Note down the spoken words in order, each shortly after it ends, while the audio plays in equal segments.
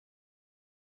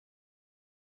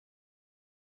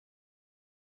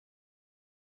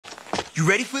You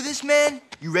ready for this, man?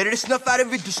 You ready to snuff out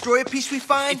every destroyer piece we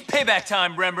find? It's payback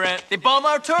time, Rembrandt. They bomb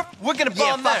our turf, we're gonna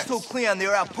bomb Fox theirs. told Cleon they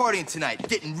were out partying tonight,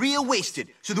 getting real wasted,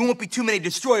 so there won't be too many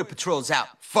destroyer patrols out.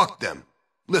 Fuck them.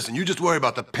 Listen, you just worry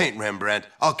about the paint, Rembrandt.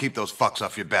 I'll keep those fucks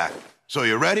off your back. So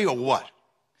you ready or what?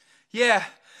 Yeah,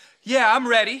 I'm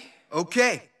ready.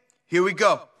 Okay, here we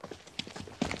go.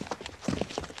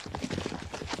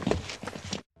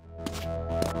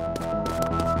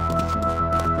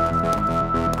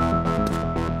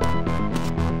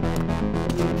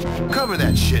 Cover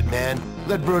that shit, man.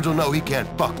 Let Virgil know he can't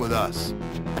fuck with us.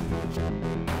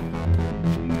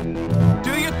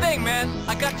 Do your thing, man.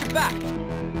 I got your back.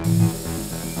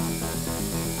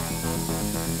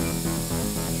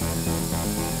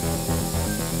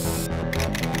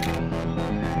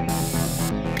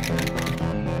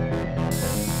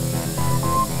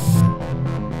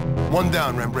 One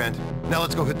down, Rembrandt. Now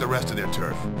let's go hit the rest of their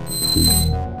turf.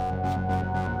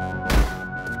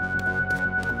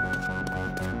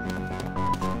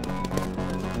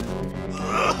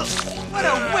 What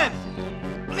a wimp!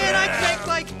 Man, I drank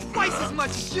like twice as much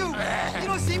as you. You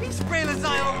don't see me spraying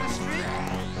lasagna over the street.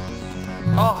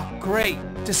 Oh, great.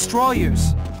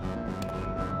 Destroyers.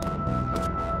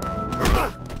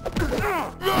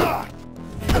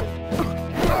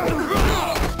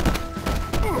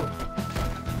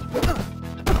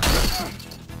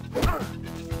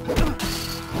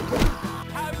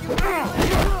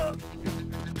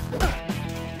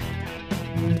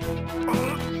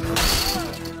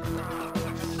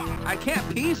 I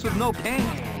can't peace with no pain.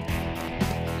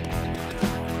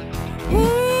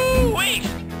 Woo-wee!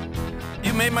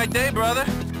 You made my day, brother.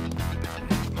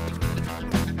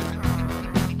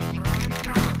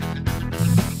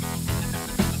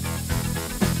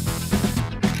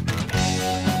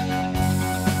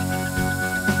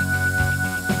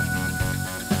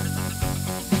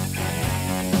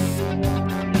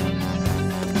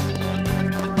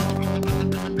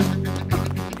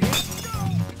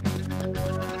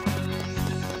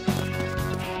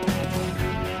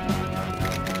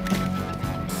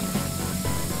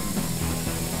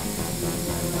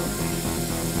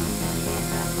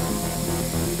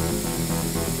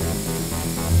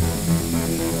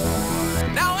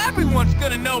 Everyone's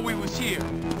gonna know we was here.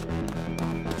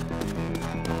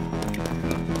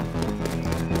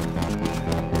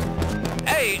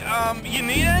 Hey, you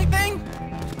need anything?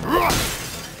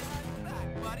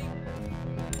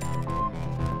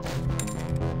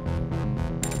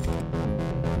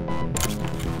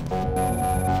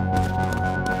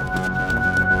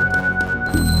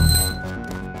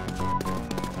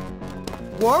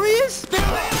 Warriors?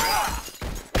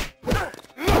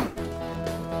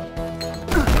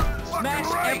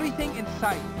 Smash everything in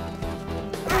sight.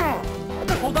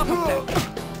 Hold up a sec.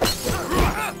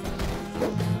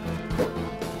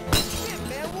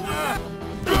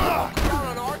 Down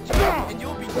on our turf, and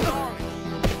you'll be sorry.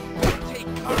 Take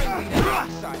kindly to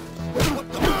outsiders. What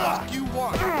the fuck you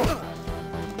want?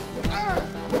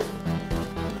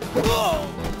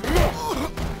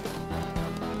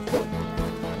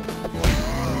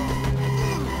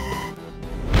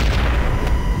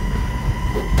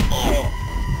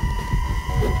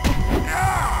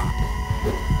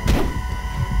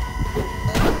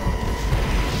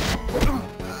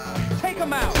 Take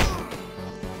them out.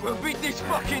 We'll beat these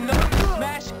fucking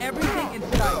Smash everything in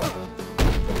sight.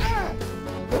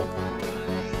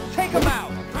 Take them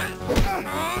out.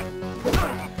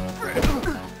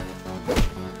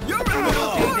 You're in the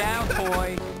Stay down,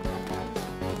 boy.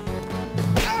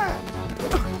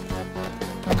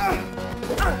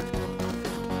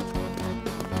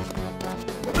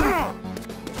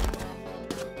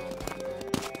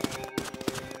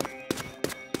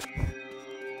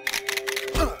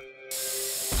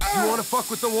 You wanna fuck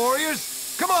with the Warriors?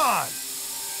 Come on!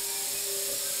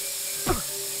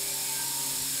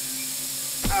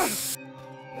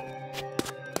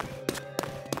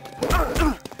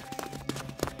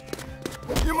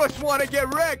 You must want to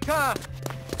get wrecked, huh?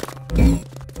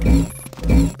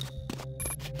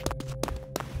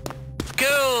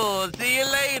 Cool. See you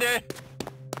later.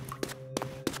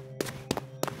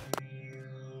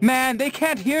 Man, they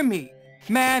can't hear me.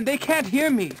 Man, they can't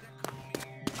hear me.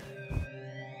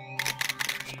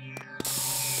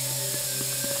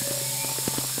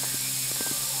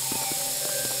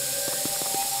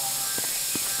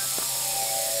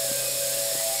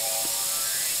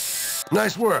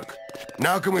 Nice work.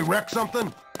 Now can we wreck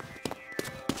something?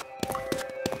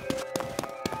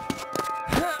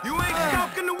 You ain't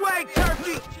skulking away,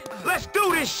 turkey. Let's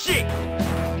do this shit.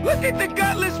 Look at the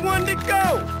gutless one to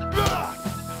go.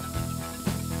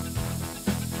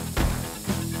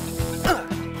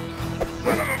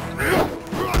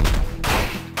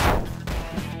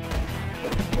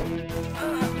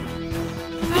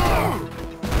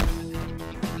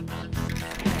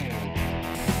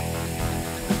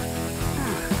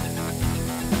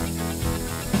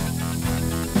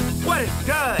 Good,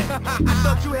 good. I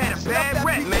thought you had a bad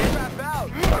rep, man.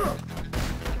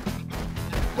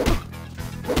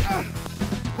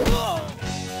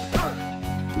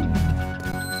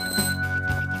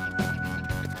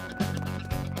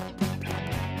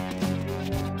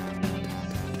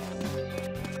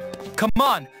 Come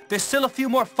on, there's still a few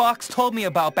more Fox told me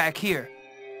about back here.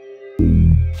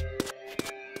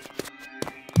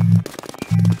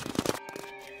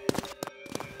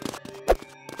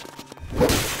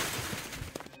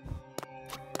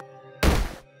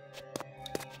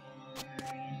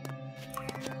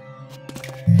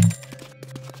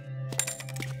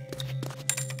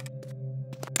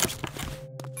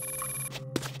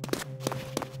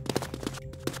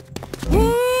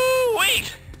 Woo-wee!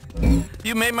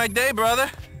 You made my day,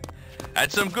 brother.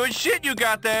 That's some good shit you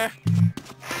got there.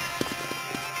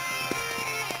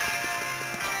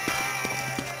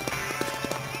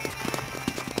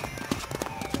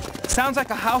 Sounds like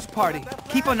a house party.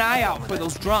 Keep an eye out for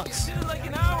those drunks. Did it like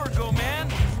an hour ago, man.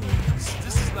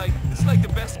 This is like the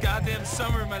best goddamn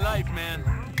summer of my life, man.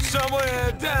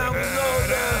 Somewhere down below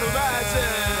the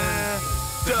horizon.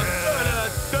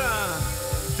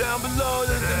 Down below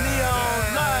there's the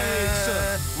neon lights.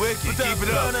 Wicked, keep it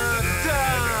up.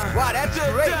 Wow, that's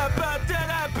great.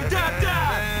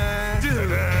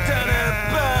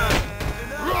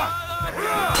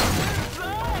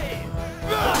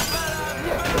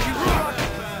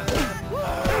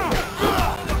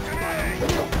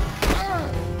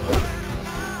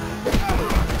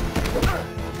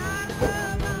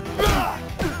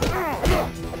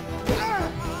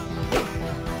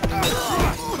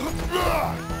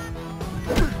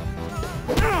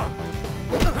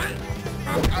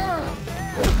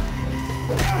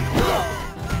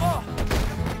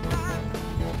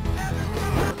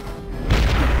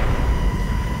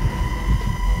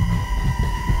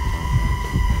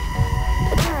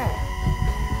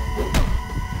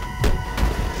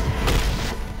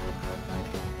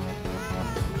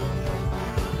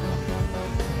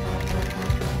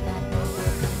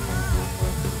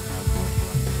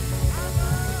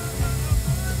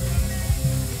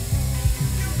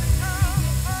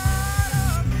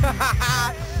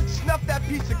 Snuff that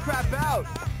piece of crap out.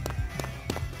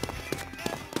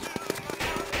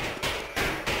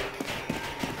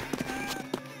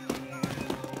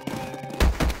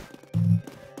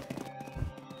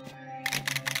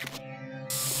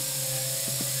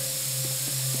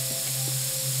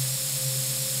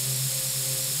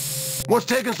 What's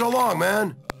taking so long,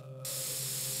 man?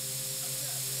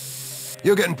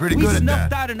 You're getting pretty We good at snuffed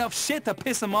that. out enough shit to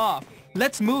piss him off.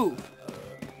 Let's move.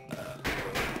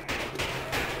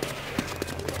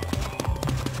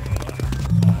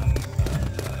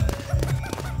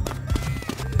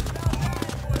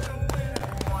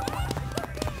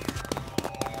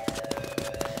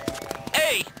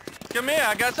 Hey, come here.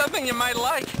 I got something you might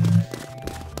like.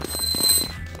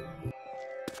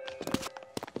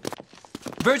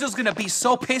 Virgil's gonna be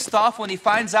so pissed off when he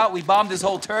finds out we bombed his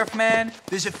whole turf, man.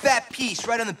 There's a fat piece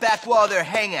right on the back wall of their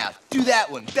hangout. Do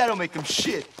that one. That'll make them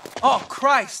shit. Oh,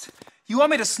 Christ. You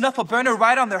want me to snuff a burner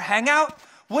right on their hangout?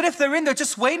 What if they're in there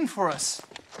just waiting for us?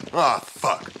 Ah,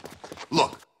 fuck.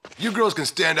 Look, you girls can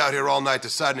stand out here all night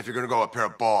deciding if you're gonna go a pair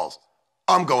of balls.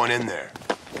 I'm going in there.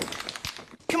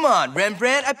 Come on,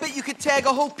 Rembrandt. I bet you could tag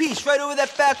a whole piece right over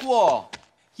that back wall.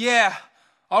 Yeah.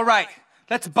 All right.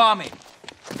 Let's bomb it.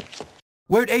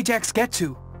 Where'd Ajax get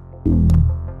to?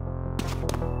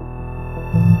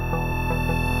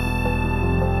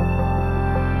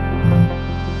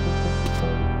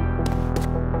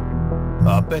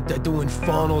 I bet they're doing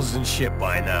funnels and shit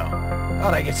by now.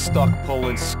 How'd I get stuck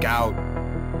pulling scout?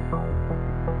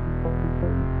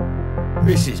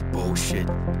 This is bullshit.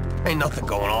 Ain't nothing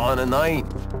going on tonight.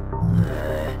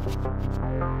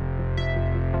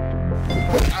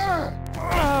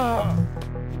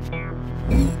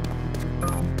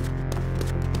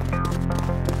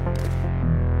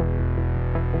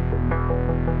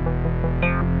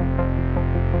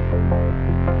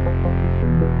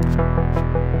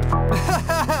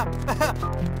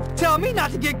 Tell me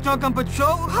not to get drunk on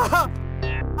patrol.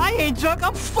 I ain't drunk,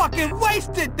 I'm fucking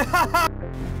wasted. There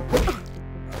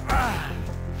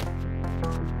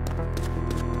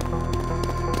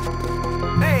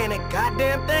ain't a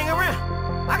goddamn thing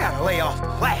around. I gotta lay off the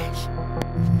flash.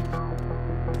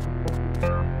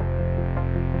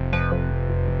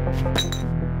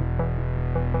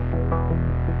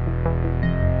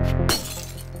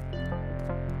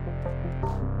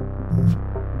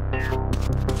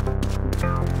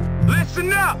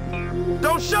 Listen up!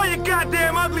 Don't show your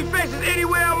goddamn ugly faces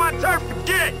anywhere on my turf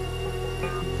again!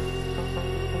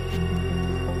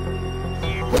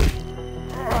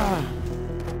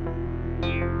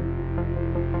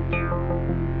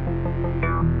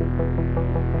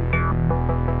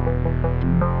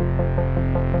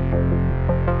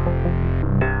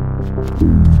 Hey,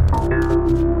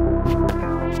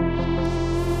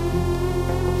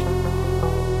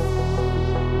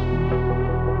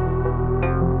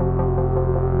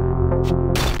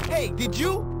 did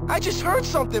you? I just heard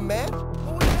something, man.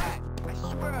 What was that? I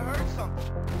swear I heard something.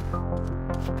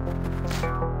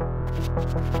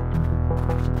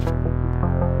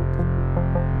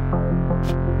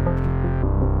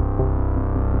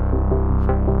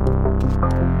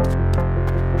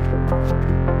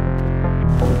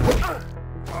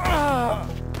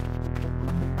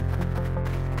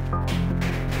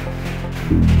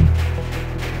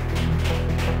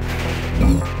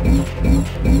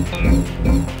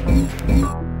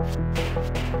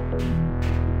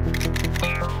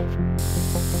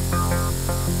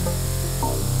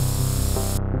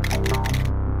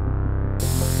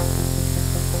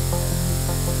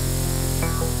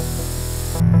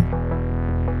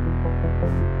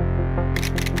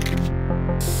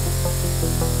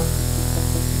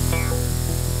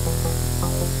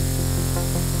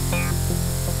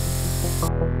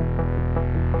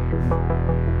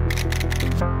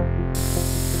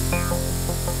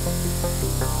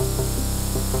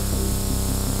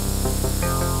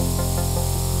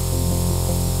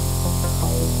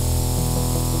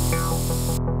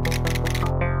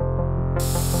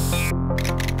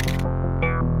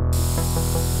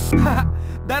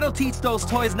 That'll teach those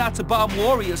toys not to bomb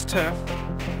Warriors' turf.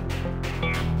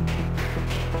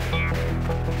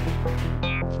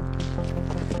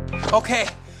 Okay,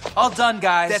 all done,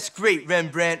 guys. That's great,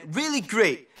 Rembrandt. Really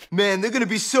great. Man, they're gonna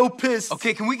be so pissed.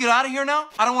 Okay, can we get out of here now?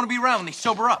 I don't want to be around when they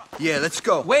sober up. Yeah, let's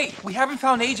go. Wait, we haven't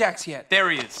found Ajax yet. There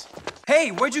he is.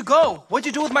 Hey, where'd you go? What'd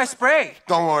you do with my spray?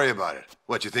 Don't worry about it.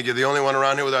 What, you think you're the only one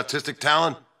around here with artistic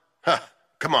talent? Huh.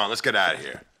 Come on, let's get out of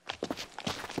here.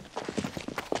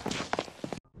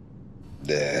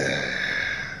 Yeah.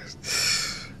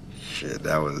 Shit,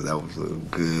 that was a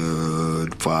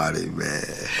good party, man.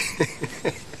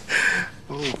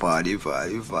 Oh, party. Yeah.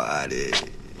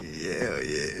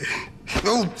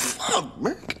 Oh, fuck,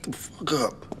 man. Get the fuck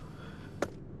up.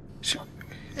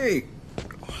 Hey,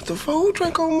 what the fuck? Who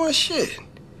drank all my shit?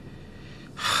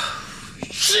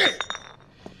 Shit!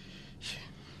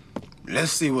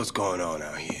 Let's see what's going on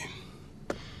out here.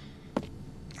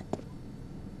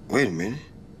 Wait a minute.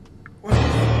 What the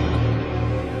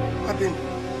fuck? I've been...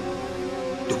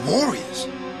 The Warriors?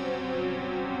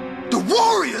 The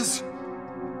Warriors?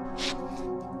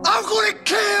 I'm gonna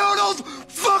kill those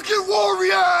fucking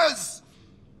Warriors!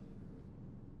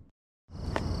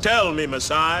 Tell me,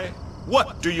 Masai,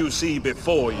 what do you see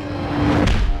before you?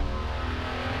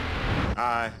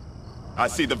 I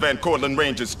see the Van Cortlandt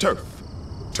Rangers' turf.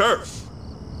 Turf?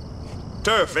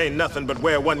 Turf ain't nothing but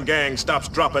where one gang stops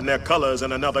dropping their colors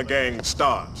and another gang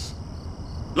starts.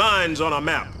 Lines on a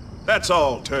map, that's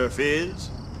all turf is.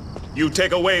 You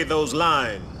take away those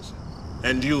lines,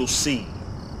 and you'll see.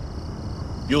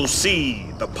 You'll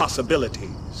see the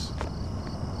possibilities,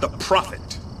 the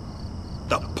profit,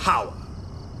 the power.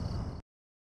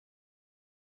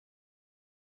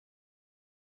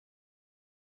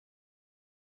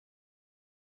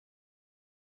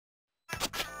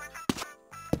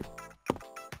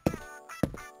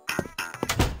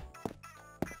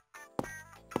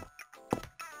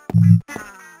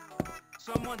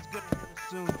 Someone's gonna hit us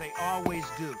soon, they always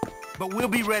do. But we'll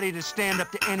be ready to stand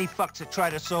up to any fucks that try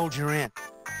to soldier in.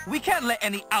 We can't let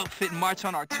any outfit march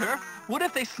on our turf. What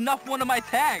if they snuff one of my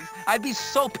tags? I'd be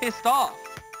so pissed off.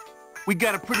 We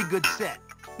got a pretty good set.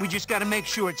 We just gotta make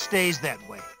sure it stays that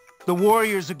way. The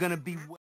Warriors are gonna be...